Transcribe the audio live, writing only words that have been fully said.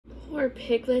Poor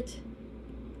Piglet.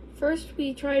 First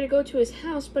we tried to go to his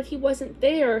house, but he wasn't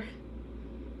there.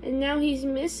 And now he's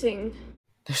missing.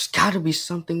 There's gotta be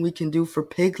something we can do for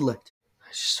Piglet. I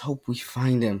just hope we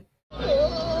find him.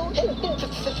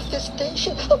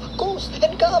 Infestation of ghosts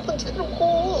and goblins and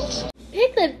ghouls.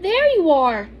 Piglet, there you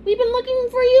are! We've been looking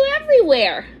for you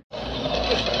everywhere!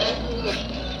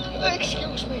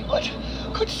 Excuse me, but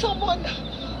could someone,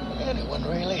 anyone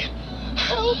really,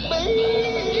 help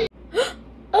me?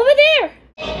 Over there!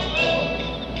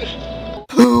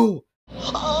 Pooh!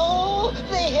 Oh,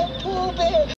 they have Pooh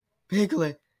Bear.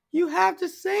 Piglet, you have to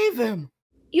save him!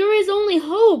 You're his only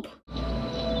hope!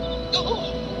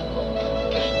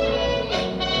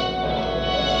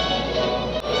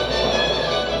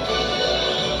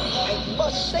 I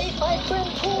must save my friend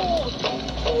Pooh.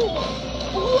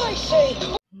 Pooh, I say.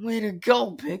 Way to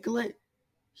go, Piglet.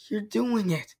 You're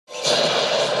doing it.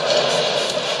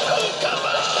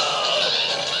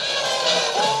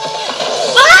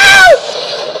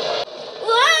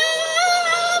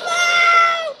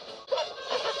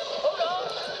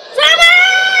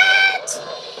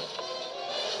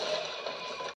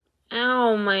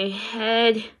 Ow, my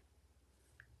head.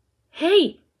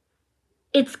 Hey,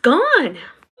 it's gone.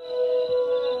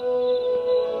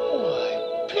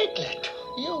 Why, Piglet,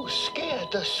 you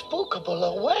scared the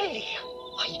spookable away.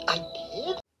 I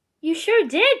did? You sure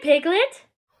did, Piglet.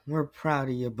 We're proud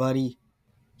of you, buddy.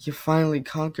 You finally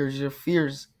conquered your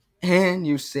fears, and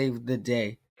you saved the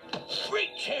day. 3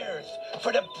 cheers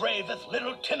for the bravest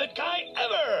little timid guy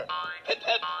ever! Hip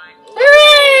hip!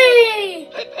 Hooray!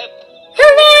 Hip hip!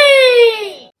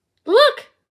 Hooray! Look!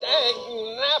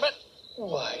 Dang nabbit.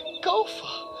 Why,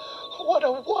 Gopher, what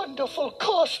a wonderful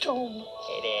costume.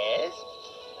 It is.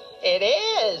 It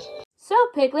is. So,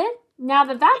 Piglet, now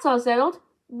that that's all settled,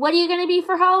 what are you going to be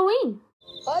for Halloween?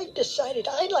 I've decided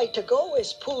I'd like to go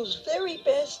as Pooh's very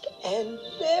best and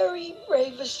very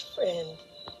bravest friend.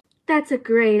 That's a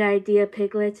great idea,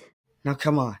 Piglet. Now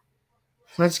come on,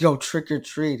 let's go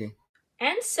trick-or-treating.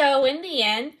 And so, in the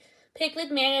end,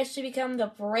 Piglet managed to become the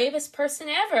bravest person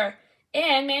ever,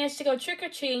 and managed to go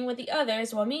trick-or-treating with the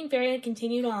others while me and Fairy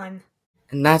continued on.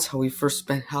 And that's how we first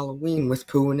spent Halloween with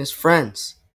Pooh and his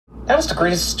friends. That was the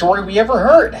greatest story we ever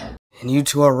heard. And you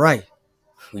two are right.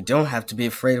 We don't have to be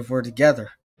afraid if we're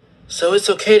together. So it's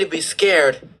okay to be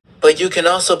scared, but you can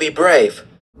also be brave.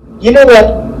 You know what?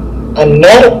 I'm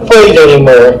not afraid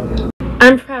anymore.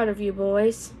 I'm proud of you,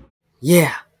 boys.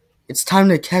 Yeah, it's time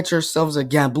to catch ourselves a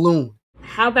Gobloon.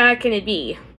 How bad can it be?